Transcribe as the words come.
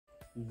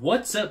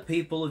What's up,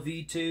 people of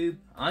YouTube?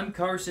 I'm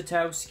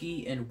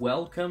Karsatowski, and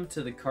welcome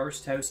to the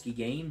Karsatowski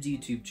Games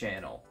YouTube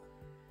channel.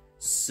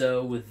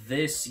 So, with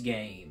this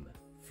game,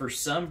 for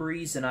some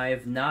reason I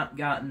have not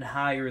gotten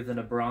higher than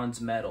a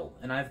bronze medal,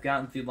 and I've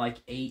gotten through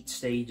like 8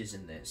 stages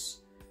in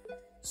this.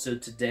 So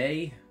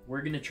today,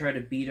 we're going to try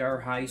to beat our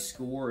high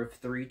score of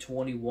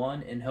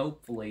 321 and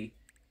hopefully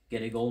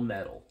get a gold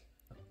medal.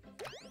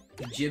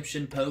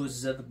 Egyptian pose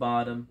is at the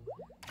bottom,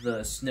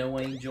 the snow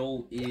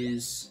angel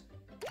is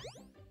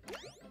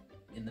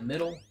in the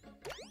middle,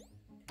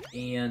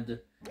 and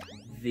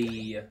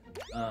the,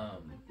 I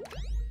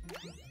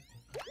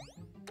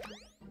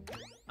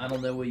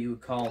don't know what you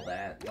would call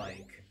that,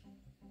 like,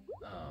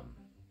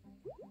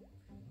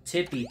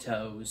 tippy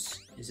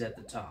toes is at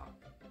the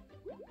top.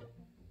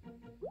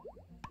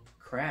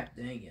 Crap,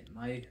 dang it,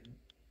 my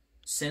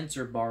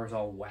sensor bar is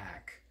all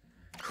whack.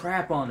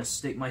 Crap on a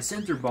stick, my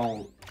sensor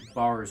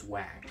bar is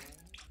whack.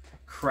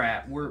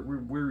 Crap, we're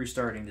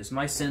restarting this.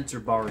 My sensor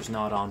bar is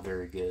not on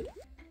very good.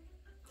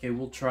 Okay,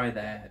 we'll try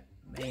that.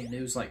 Man, it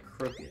was like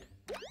crooked.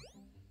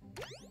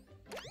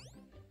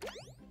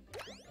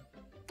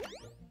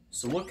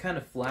 So what kind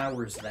of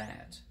flower is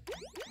that?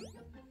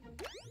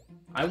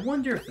 I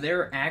wonder if there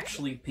are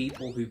actually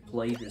people who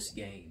play this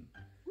game,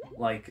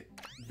 like,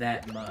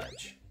 that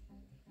much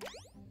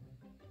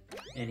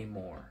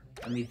anymore.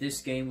 I mean,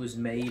 this game was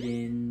made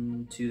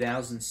in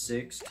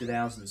 2006,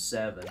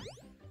 2007.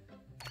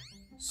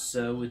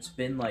 So it's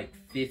been like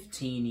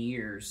 15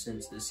 years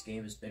since this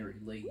game has been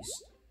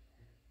released.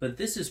 But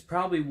this is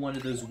probably one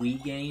of those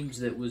Wii games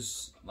that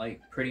was,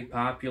 like, pretty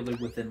popular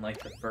within,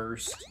 like, the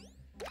first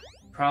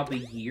probably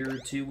year or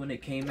two when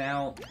it came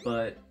out,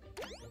 but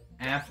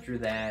after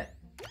that,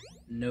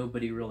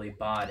 nobody really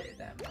bought it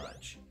that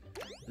much.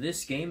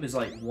 This game is,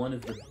 like, one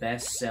of the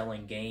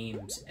best-selling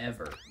games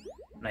ever,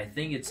 and I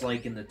think it's,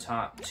 like, in the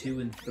top 2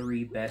 and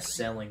 3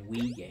 best-selling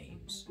Wii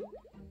games.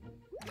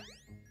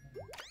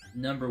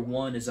 Number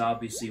 1 is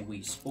obviously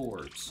Wii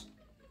Sports.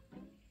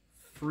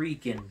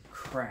 Freaking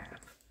crap.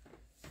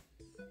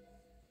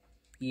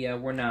 Yeah,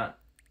 we're not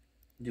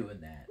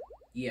doing that.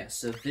 Yeah,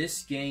 so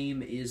this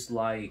game is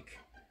like...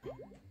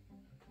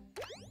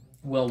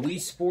 Well, Wii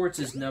Sports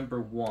is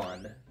number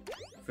 1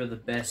 for the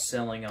best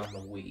selling on the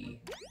Wii.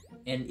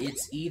 And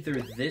it's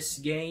either this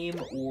game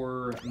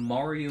or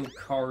Mario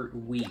Kart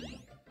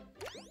Wii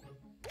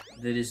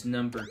that is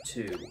number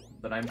 2.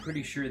 But I'm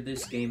pretty sure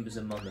this game is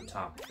among the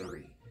top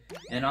 3.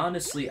 And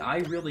honestly, I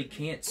really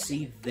can't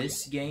see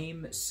this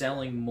game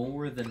selling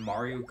more than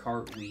Mario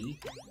Kart Wii.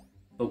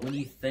 But when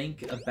you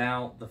think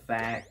about the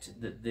fact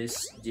that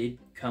this did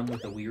come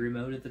with a Wii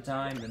remote at the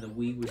time, and the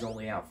Wii was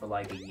only out for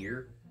like a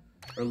year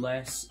or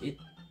less, it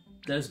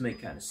does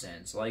make kind of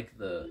sense. Like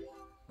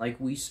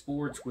Wii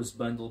Sports was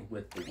bundled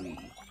with the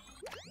Wii.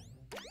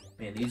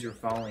 Man, these are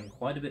falling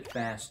quite a bit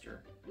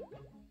faster.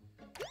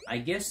 I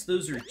guess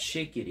those are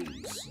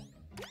chickadees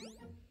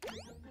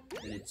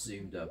that it's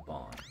zoomed up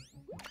on.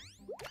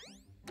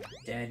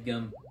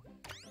 Dadgum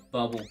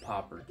bubble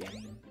popper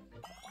game.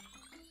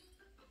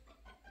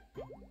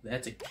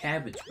 That's a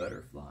cabbage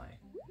butterfly.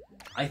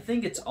 I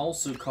think it's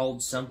also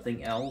called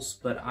something else,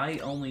 but I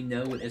only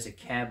know it as a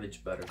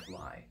cabbage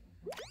butterfly.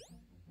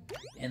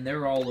 And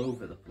they're all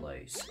over the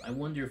place. I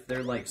wonder if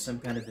they're like some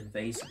kind of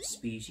invasive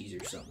species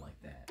or something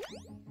like that.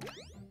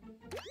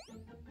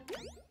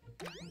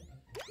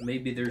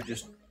 Maybe they're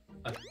just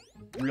a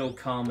real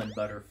common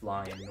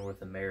butterfly in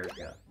North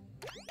America.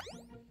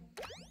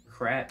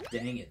 Crap,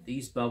 dang it,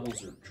 these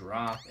bubbles are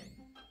dropping.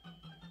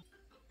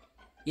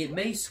 It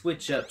may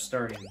switch up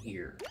starting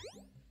here.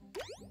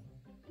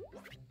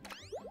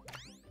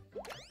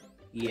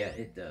 Yeah,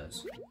 it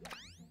does.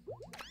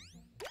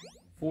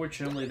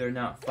 Fortunately, they're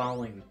not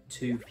falling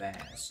too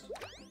fast.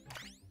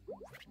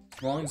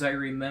 As long as I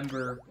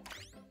remember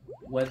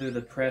whether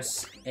to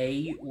press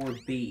A or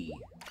B,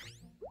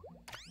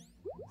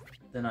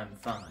 then I'm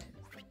fine.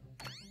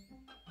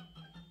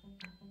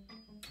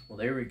 Well,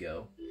 there we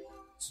go.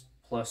 It's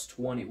plus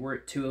 20. We're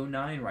at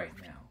 209 right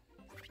now.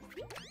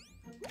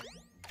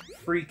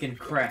 Freaking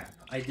crap.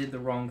 I did the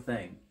wrong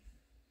thing.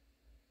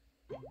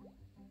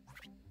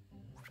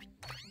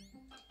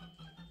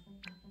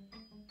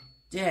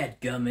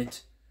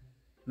 Dadgummit.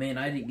 Man,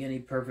 I didn't get any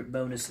perfect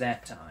bonus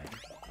that time.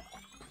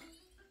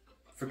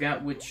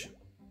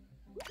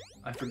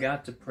 I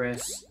forgot to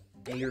press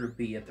A or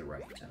B at the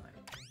right time.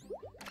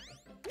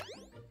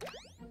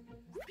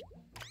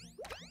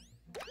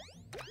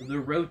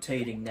 They're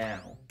rotating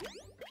now.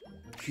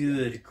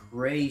 Good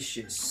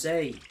gracious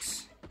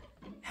sakes.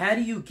 How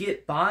do you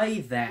get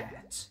by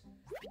that?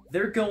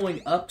 They're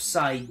going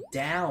upside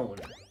down.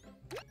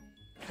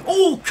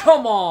 Oh,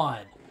 come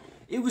on!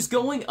 It was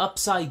going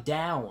upside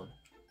down.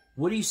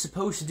 What are you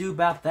supposed to do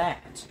about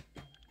that?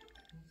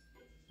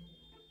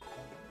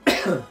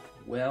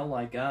 Well,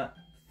 I got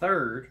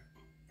 3rd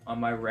on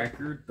my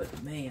record,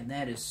 but man,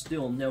 that is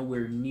still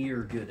nowhere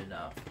near good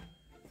enough.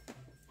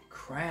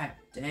 Crap,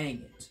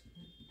 dang it.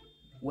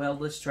 Well,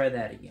 let's try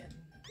that again.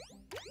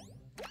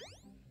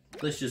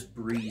 Let's just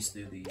breeze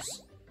through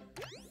these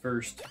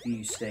first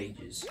few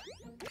stages.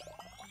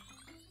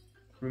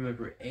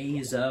 Remember, A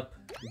is up,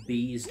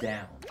 B is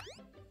down.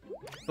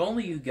 If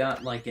only you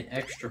got, like, an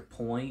extra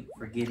point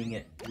for getting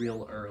it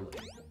real early.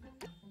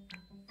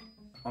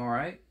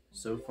 Alright,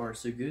 so far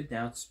so good.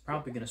 Now it's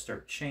probably going to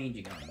start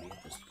changing on me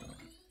at this point.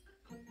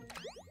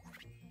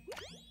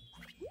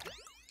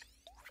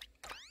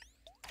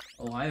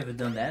 Oh, I haven't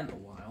done that in a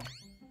while.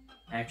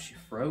 I actually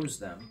froze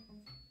them.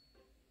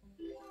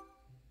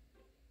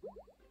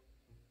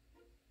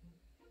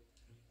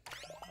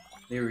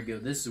 There we go.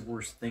 This is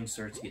where things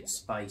start to get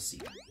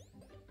spicy.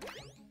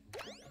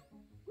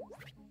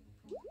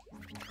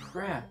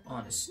 Crap,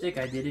 on a stick,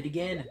 I did it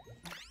again.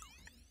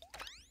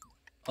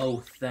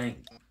 Oh,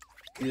 thank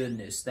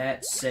goodness.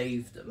 That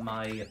saved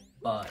my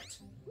butt.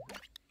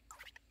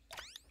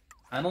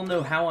 I don't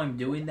know how I'm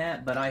doing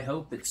that, but I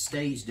hope it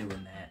stays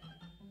doing that.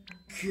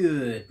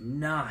 Good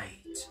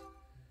night.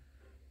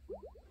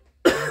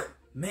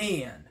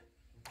 Man.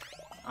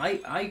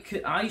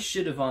 I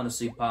should have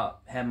honestly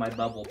had my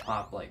bubble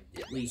pop like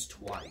at least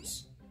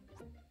twice.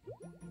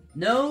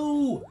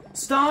 No!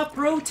 Stop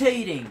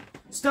rotating!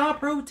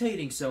 Stop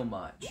rotating so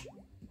much.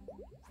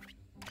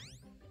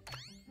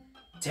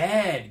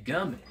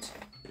 Dadgummit.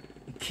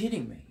 You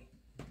kidding me?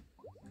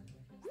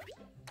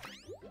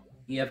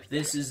 Yep,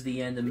 this is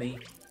the enemy.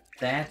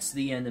 That's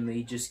the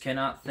enemy. Just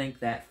cannot think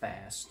that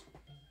fast.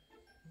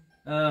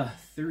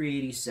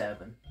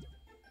 387.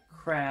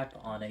 Crap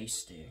on a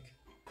stick.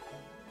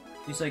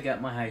 At least I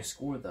got my high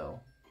score,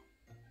 though.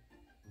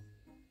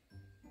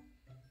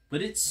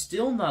 But it's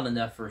still not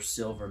enough for a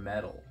silver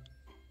medal.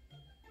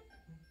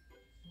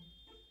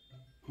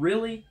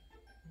 Really?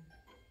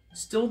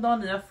 Still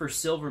not enough for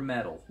silver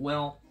medal.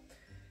 Well,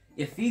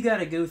 if you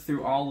gotta go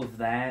through all of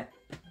that,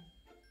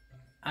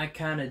 I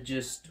kinda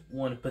just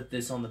want to put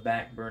this on the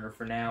back burner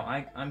for now.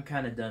 I'm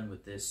kinda done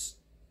with this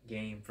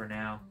game for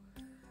now.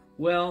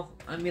 Well,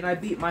 I mean, I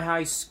beat my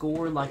high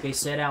score like I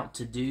set out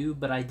to do,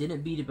 but I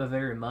didn't beat it by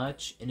very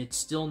much, and it's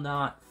still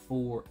not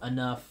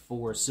enough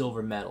for a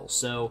silver medal.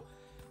 So,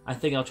 I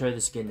think I'll try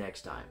this again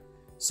next time.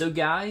 So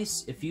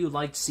guys, if you would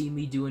like to see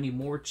me do any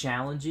more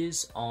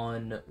challenges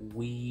on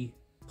Wii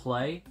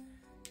Play,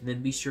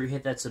 then be sure to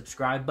hit that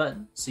subscribe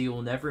button so you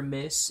will never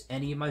miss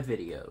any of my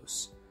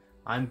videos.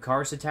 I'm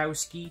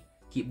Karsatowski,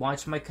 keep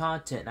watching my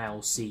content, and I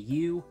will see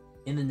you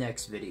in the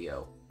next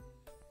video.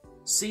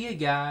 See ya,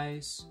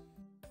 guys!